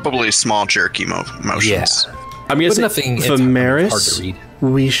it, Probably small jerky motions. Yeah. I'm But guessing nothing. It's hard to Vimeris. read.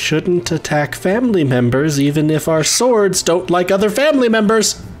 We shouldn't attack family members, even if our swords don't like other family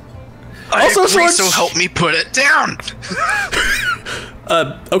members. I Also, agree, swords- so help me put it down.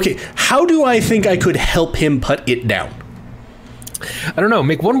 Okay, how do I think I could help him put it down? I don't know.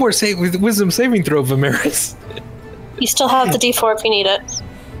 Make one more wisdom saving throw, Vimeris. You still have the D4 if you need it.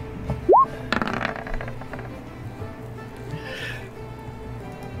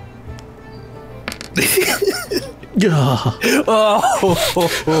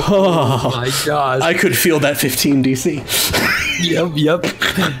 Oh my gosh. I could feel that 15 DC. Yep.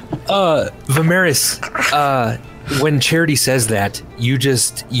 Vimeris, when Charity says that, you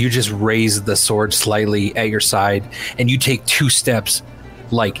just raise the sword slightly at your side, and you take 2 steps,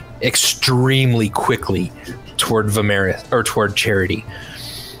 like extremely quickly, toward Vimeris or toward Charity.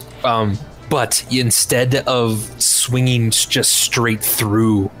 But instead of swinging just straight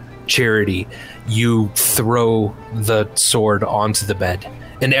through Charity, you throw the sword onto the bed,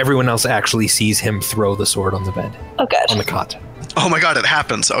 and everyone else actually sees him throw the sword on the bed, Oh, good. on the cot. Oh my god, it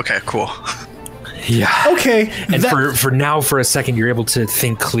happens. Okay, cool. Yeah. Okay, And that, for a second, you're able to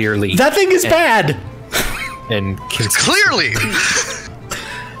think clearly. that thing is bad. And Clearly.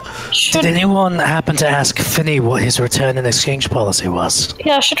 Did anyone happen to ask Finney what his return and exchange policy was?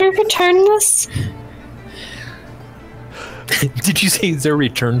 Yeah, should we return this? did you say is there a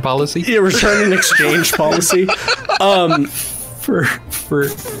return policy Yeah, return and exchange policy. for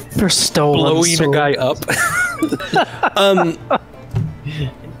For stolen blowing a sword? guy up?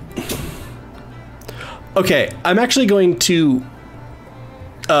 Okay, I'm actually going to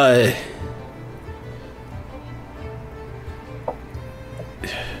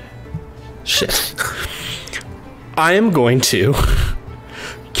shit. I am going to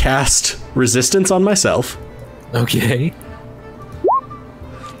cast resistance on myself. Okay.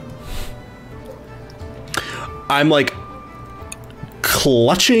 I'm like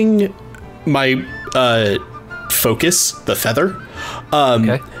clutching my focus, the feather.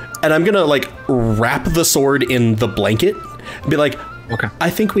 Okay. And I'm gonna like wrap the sword in the blanket and be like, Okay. I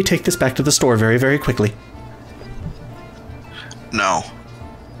think we take this back to the store very, very quickly. No.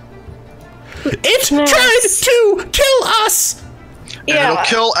 It Yes. tried to kill us! And Yeah. it'll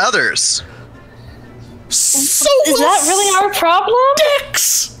kill others. So Is that really our problem?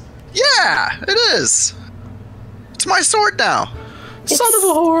 dicks! Yeah, it is. It's my sword now. Son of a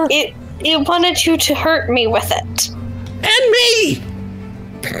whore! It wanted you to hurt me with it. And me!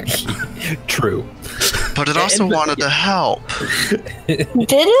 True. But it also wanted to help. Did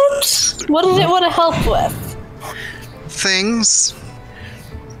it? What did it want to help with? Things.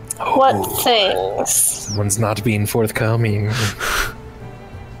 What things? One's not being forthcoming.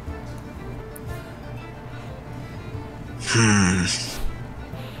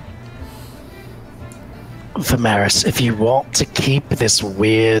 Vimeris, if you want to keep this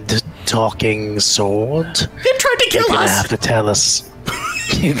weird talking sword, It tried to you're kill gonna us! have to tell us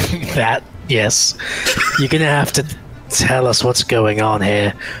that. Yes, you're gonna have to tell us what's going on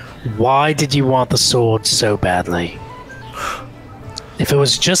here. Why did you want the sword so badly? If it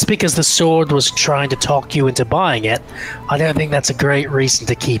was just because the sword was trying to talk you into buying it, I don't think that's a great reason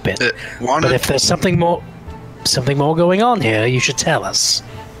to keep it. It But wanted. if there's something more going on here, you should tell us.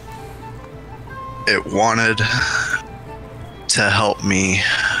 It wanted to help me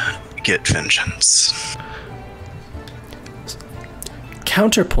get vengeance.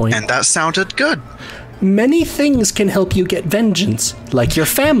 Counterpoint. And that sounded good. Many things can help you get vengeance, like your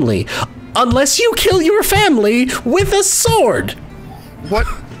family. Unless you kill your family with a sword. What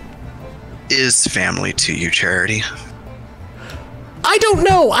is family to you, Charity? I don't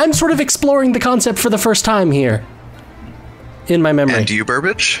know. I'm sort of exploring the concept for the first time here. In my memory. And you,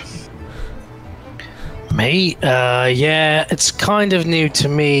 Burbage? Me? Yeah, it's kind of new to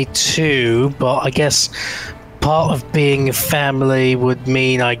me too, but I guess part of being a family would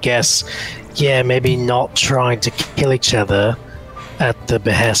mean, yeah, maybe not trying to kill each other at the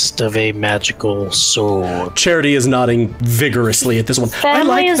behest of a magical sword. Charity is nodding vigorously at this one. I Family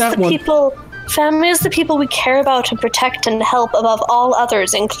like is that the one. people. Family is the people we care about and protect and help above all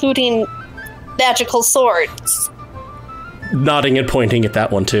others, including magical swords. Nodding and pointing at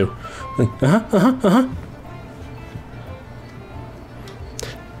that one too.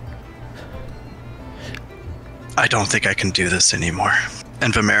 I don't think I can do this anymore.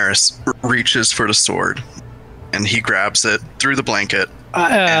 And Vimeris reaches for the sword, and he grabs it through the blanket,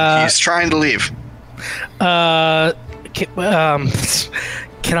 and he's trying to leave. Can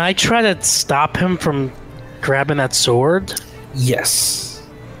I try to stop him from grabbing that sword? Yes.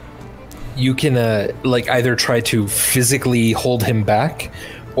 You can either try to physically hold him back,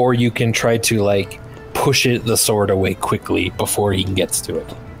 or you can try to push the sword away quickly before he gets to it.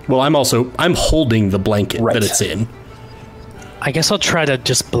 Well, I'm holding the blanket that it's in. I guess I'll try to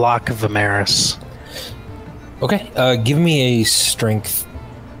just block Vimeris. Okay, give me a strength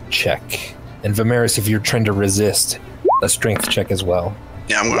check. And Vimeris, if you're trying to resist, a strength check as well.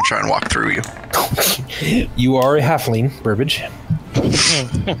 Yeah, I'm going to try and walk through you. You are a halfling, Burbage.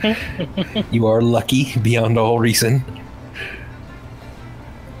 You are lucky beyond all reason.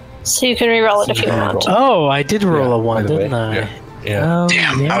 So you can reroll it if you want. Oh, I did roll a 1, didn't I? Yeah. Oh,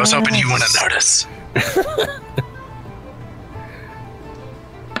 Damn, yes. I was hoping you wouldn't notice.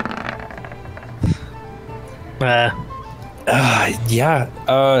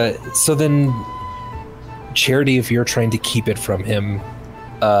 So then, Charity, if you're trying to keep it from him,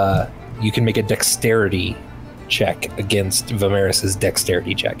 you can make a dexterity check against Vimeris'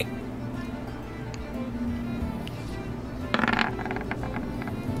 dexterity check.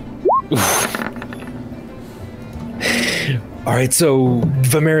 All right, so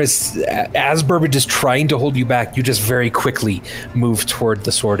Vimeris, as Burbage is trying to hold you back, you just very quickly move toward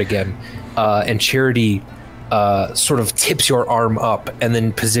the sword again, and Charity sort of tips your arm up and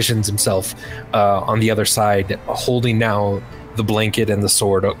then positions himself on the other side, holding now the blanket and the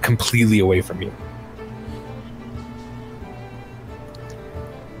sword completely away from you.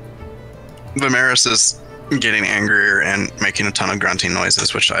 Vimeris is getting angrier and making a ton of grunting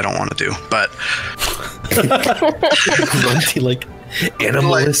noises, which I don't want to do, but... Grunty,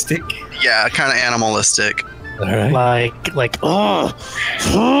 animalistic? Yeah, kind of animalistic. All right. Like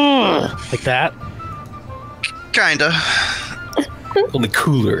that? Kinda. Only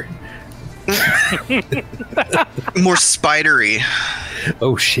cooler. More spidery.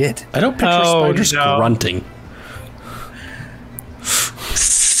 Oh, shit. I don't picture spiders grunting.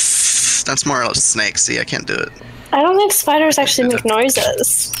 That's more or less snake. See, I can't do it. I don't think spiders actually make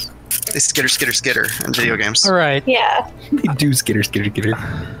noises. They skitter, skitter, skitter in video games. All right. Yeah. They do skitter, skitter, skitter.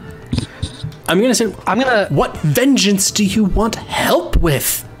 What vengeance do you want help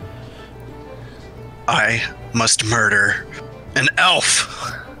with? I must murder an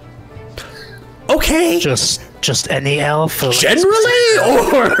elf. Okay. Just any elf? Or Generally,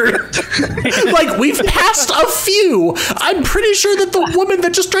 or we've passed a few. I'm pretty sure that the woman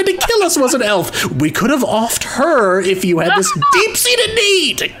that just tried to kill us was an elf. We could have offed her if you had this deep-seated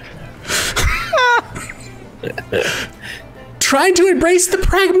need. Trying to embrace the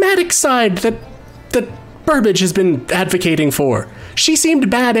pragmatic side that Burbage has been advocating for. She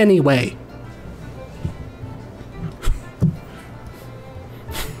seemed bad anyway.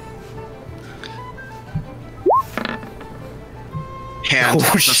 Hand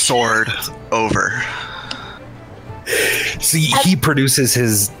the sword over. So he produces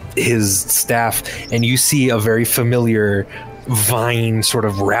his staff, and you see a very familiar vine sort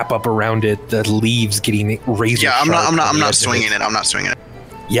of wrap up around it. The leaves getting razor. Yeah, I'm not swinging it. I'm not swinging it.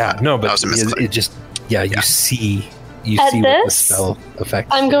 Yeah, no, but it just you see what the spell effect.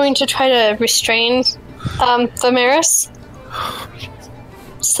 I'm going to try to restrain Vimeris.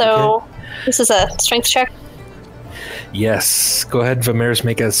 So this is a strength check. Yes, go ahead, Vimeris,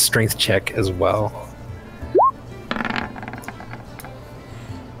 make a strength check as well.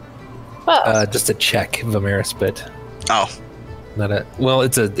 Well, Just a check, Vimeris, but not a. Well,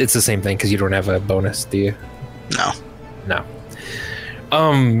 it's the same thing because you don't have a bonus, do you? No.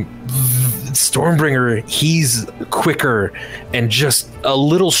 Stormbringer, he's quicker and just a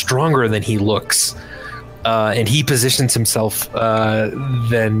little stronger than he looks, and he positions himself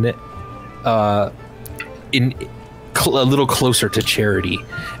then in a little closer to Charity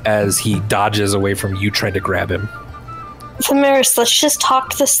as he dodges away from you trying to grab him. Vimeris, let's just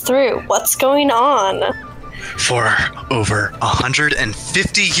talk this through. What's going on? For over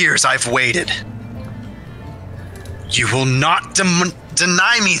 150 years I've waited. You will not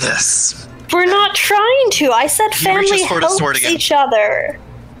deny me this. We're not trying to. I said family reaches for the sword helps again. each other.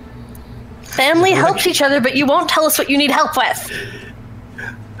 Family helps each other, but you won't tell us what you need help with.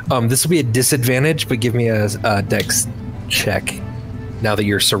 This will be a disadvantage, but give me a dex check now that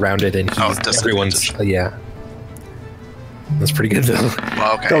you're surrounded and everyone's. Yeah. That's pretty good, though.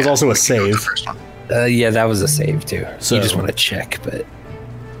 Well, okay. That was also a save. The first one. Yeah, that was a save, too. So So- you just want to check, but...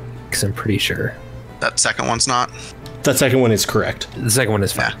 Because I'm pretty sure. That second one's not. That second one is correct. The second one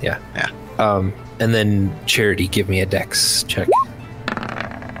is fine. Yeah. And then Charity, give me a dex check.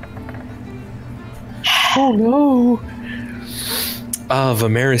 Oh no.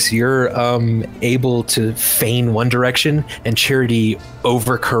 Vimeris, you're able to feign one direction, and Charity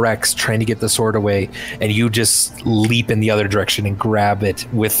overcorrects trying to get the sword away, and you just leap in the other direction and grab it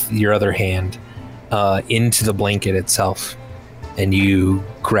with your other hand into the blanket itself, and you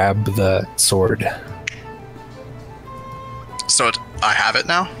grab the sword. So I have it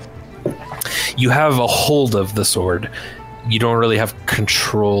now? You have a hold of the sword. You don't really have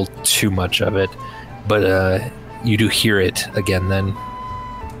control too much of it, but you do hear it again then.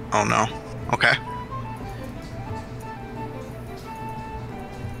 Oh no. Okay.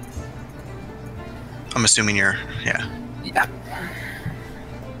 I'm assuming you're... Yeah.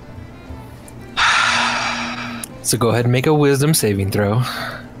 So go ahead and make a wisdom saving throw.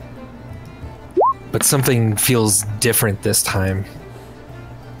 But something feels different this time.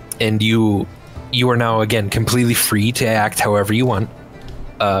 And you are now, again, completely free to act however you want.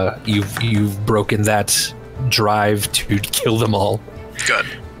 You've broken that drive to kill them all. Good.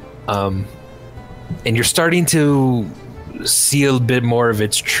 And you're starting to see a bit more of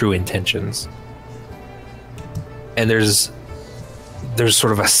its true intentions. And there's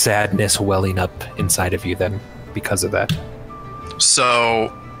sort of a sadness welling up inside of you then because of that.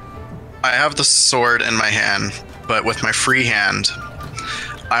 So I have the sword in my hand, but with my free hand,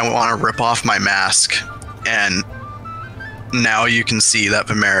 I want to rip off my mask, and now you can see that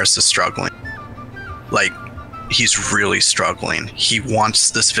Vimeris is struggling. Like, he's really struggling. He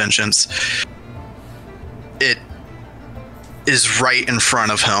wants this vengeance. It is right in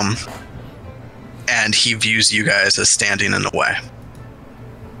front of him, and he views you guys as standing in the way.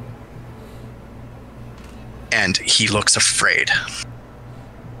 And he looks afraid.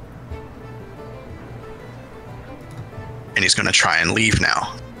 And he's going to try and leave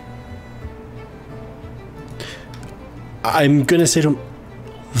now. I'm going to say to him,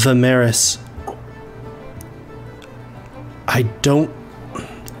 Vimeris, I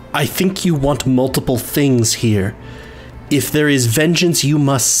think you want multiple things here. If there is vengeance you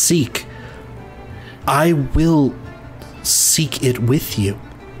must seek, I will seek it with you.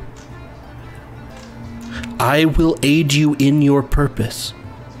 I will aid you in your purpose.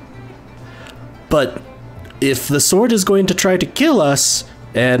 But if the sword is going to try to kill us,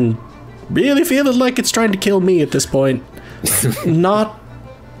 and really feeling like it's trying to kill me at this point,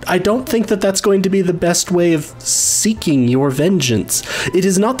 I don't think that that's going to be the best way of seeking your vengeance. It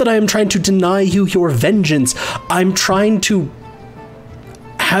is not that I am trying to deny you your vengeance. I'm trying to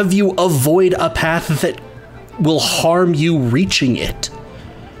have you avoid a path that will harm you reaching it.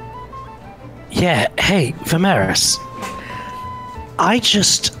 Yeah, hey, Vimeris. I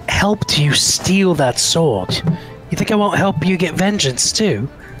just helped you steal that sword. You think I won't help you get vengeance too?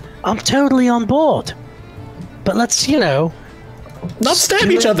 I'm totally on board. But let's, not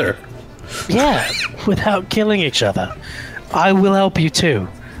stab each other. Yeah, without killing each other. I will help you too.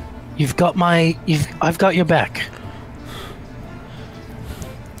 I've got your back.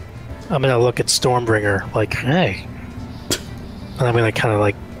 I'm gonna look at Stormbringer like, hey. And I'm gonna kind of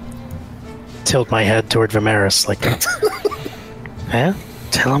like tilt my head toward Vimeris like, yeah,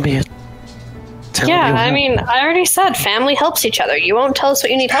 tell him you. Yeah, I mean, I already said family helps each other. You won't tell us what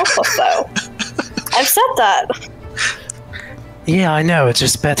you need help with, though. I've said that. Yeah, I know. It's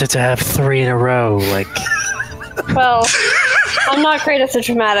just better to have 3 in a row, like... Well, I'm not great at the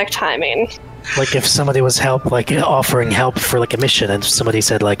dramatic timing. Like, if somebody was offering help for, like, a mission, and somebody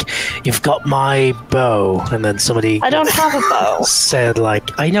said, like, you've got my bow, and then somebody... I don't have a bow. ...said, like,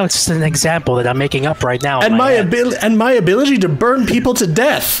 I know, it's just an example that I'm making up right now. And my ability to burn people to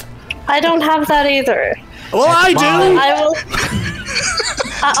death. I don't have that either. Well, I do!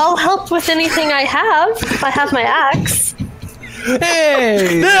 I'll help with anything I have. I have my axe.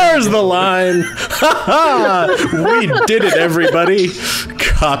 Hey! There's the line! We did it, everybody!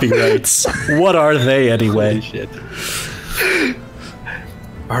 Copyrights. What are they, anyway? Holy shit.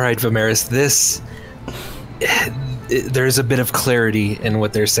 Alright, Vimeris, there's a bit of clarity in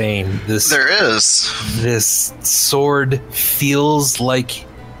what they're saying. There is. This sword feels like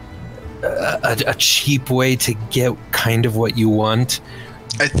a cheap way to get kind of what you want.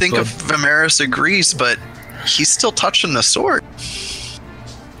 I think if Vimeris agrees, but he's still touching the sword.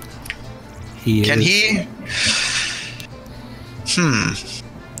 Can he?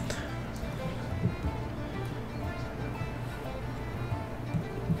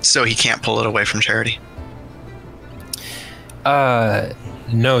 So he can't pull it away from Charity?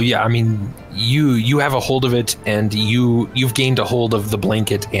 No, yeah, I mean, you have a hold of it, and you've gained a hold of the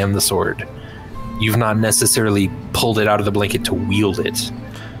blanket and the sword. You've not necessarily pulled it out of the blanket to wield it,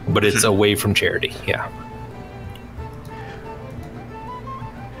 but it's away from Charity. Yeah.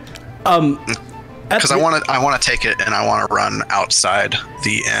 Because I want to take it and I want to run outside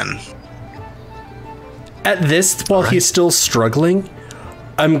the inn. At this, while he's still struggling,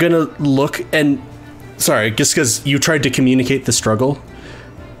 I'm gonna look and just because you tried to communicate the struggle.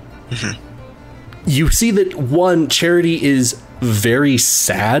 You see that one, Charity is very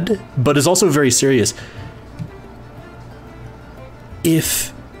sad, but is also very serious.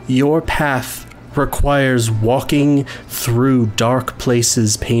 If your path requires walking through dark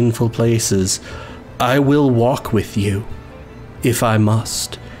places, painful places, I will walk with you if I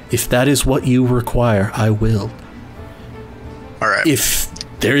must. If that is what you require, I will. All right. If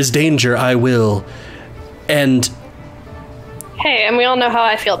there is danger, I will. And Hey, and we all know how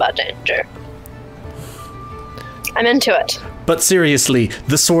I feel about danger. I'm into it. but seriously,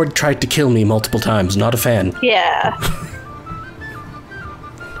 the sword tried to kill me multiple times. Not a fan. Yeah.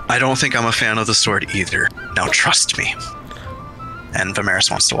 I don't think I'm a fan of the sword either. Now trust me. And Vimeris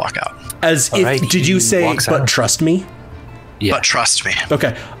wants to walk out. As if, right, did you he say, walks but out. trust me? Yeah. But trust me.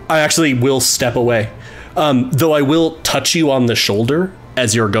 Okay, I actually will step away. Though I will touch you on the shoulder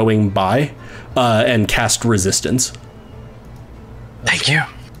as you're going by and cast resistance. Thank you.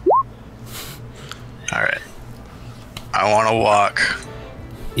 All right. I want to walk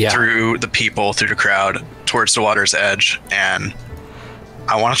through the people, through the crowd, towards the water's edge, and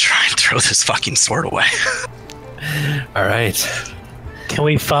I want to try and throw this fucking sword away. All right. Can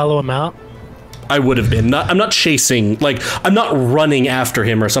we follow him out? I would have been. I'm not chasing, like, I'm not running after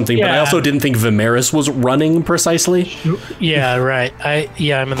him or something, but I Yeah. also didn't think Vimeris was running precisely. Yeah, right.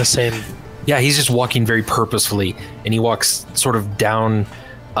 I'm in the same. Yeah, he's just walking very purposefully, and he walks sort of down.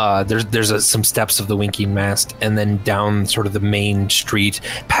 There's some steps of the Winking Mast, and then down sort of the main street,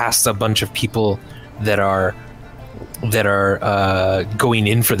 past a bunch of people that are going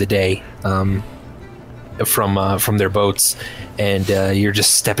in for the day from their boats, and you're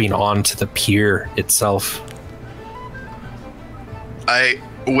just stepping onto the pier itself. I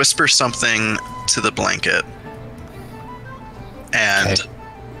whisper something to the blanket, and Okay.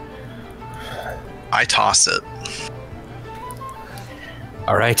 I toss it.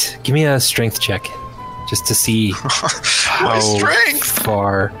 All right, give me a strength check, just to see My how strength!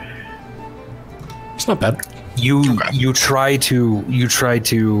 far. It's not bad. You try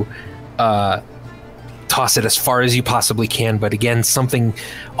to toss it as far as you possibly can, but again, something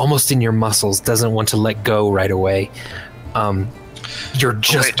almost in your muscles doesn't want to let go right away. You're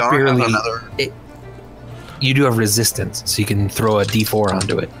just Wait, don't I have barely. another? You do have resistance, so you can throw a D4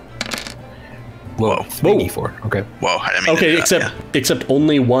 onto it. Whoa, Whoa. D4. Okay, Whoa, I didn't mean to Okay, do that, except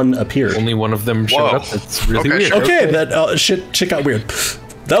only one appeared. only one of them showed Whoa. up. That's really Okay, weird. sure. Okay, that shit got weird.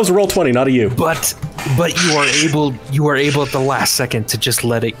 That was a roll 20, not a you. But you are able at the last second to just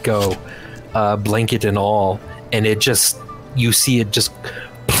let it go, blanket and all, and you see it just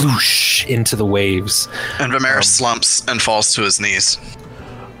ploosh into the waves. And Vimeris slumps and falls to his knees.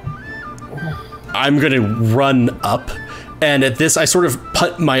 I'm gonna run up, and at this, I sort of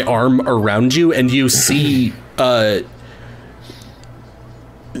put my arm around you, and you see,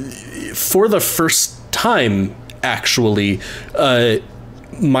 for the first time, actually,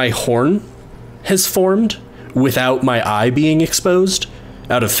 my horn has formed without my eye being exposed,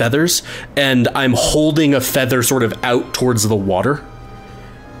 out of feathers, and I'm holding a feather sort of out towards the water.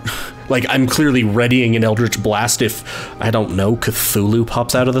 Like, I'm clearly readying an Eldritch Blast if, I don't know, Cthulhu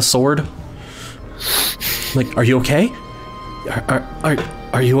pops out of the sword. Like, are you okay?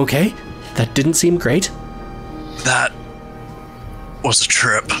 Are you okay? That didn't seem great. That was a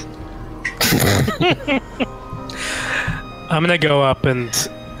trip. I'm gonna go up and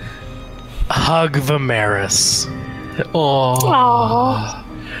hug Vimeris. Aww.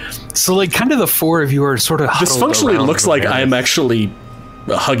 So, like, kind of the four of you are sort of This huddled functionally around looks like Vimeris. I'm actually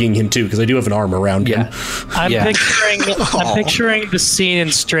hugging him too, because I do have an arm around him. I'm Yeah. picturing the scene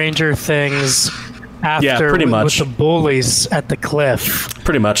in Stranger Things after Yeah, pretty much. with the bullies at the cliff,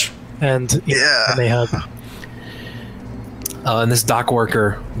 Pretty much. and Yeah. and they hug. And this dock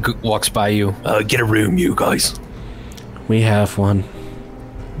worker walks by you. Get a room, you guys. We have one.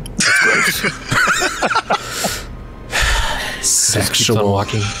 Just keeps on Sexual.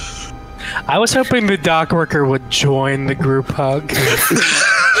 walking. I was hoping the dock worker would join the group hug.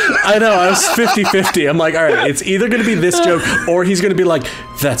 I know, I was 50-50. I'm like, all right, it's either going to be this joke, or he's going to be like,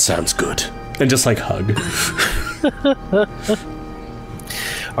 that sounds good. And just like hug.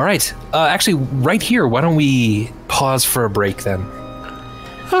 All right. Actually, right here, why don't we pause for a break then?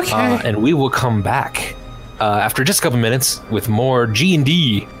 Okay. And we will come back after just a couple minutes with more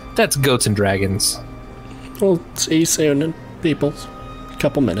G&D. That's Goats and Dragons. We'll see you soon, people.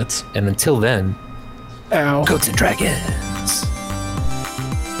 Couple minutes. And until then, Ow. Goats and Dragons.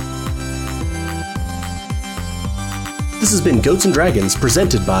 This has been Goats and Dragons,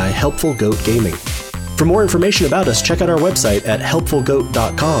 presented by Helpful Goat Gaming. For more information about us, check out our website at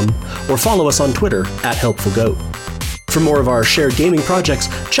helpfulgoat.com or follow us on Twitter at helpfulgoat. For more of our shared gaming projects,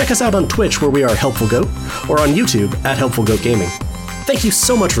 check us out on Twitch, where we are Helpful Goat, or on YouTube at Helpful Goat Gaming. Thank you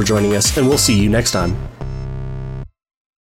so much for joining us, and we'll see you next time.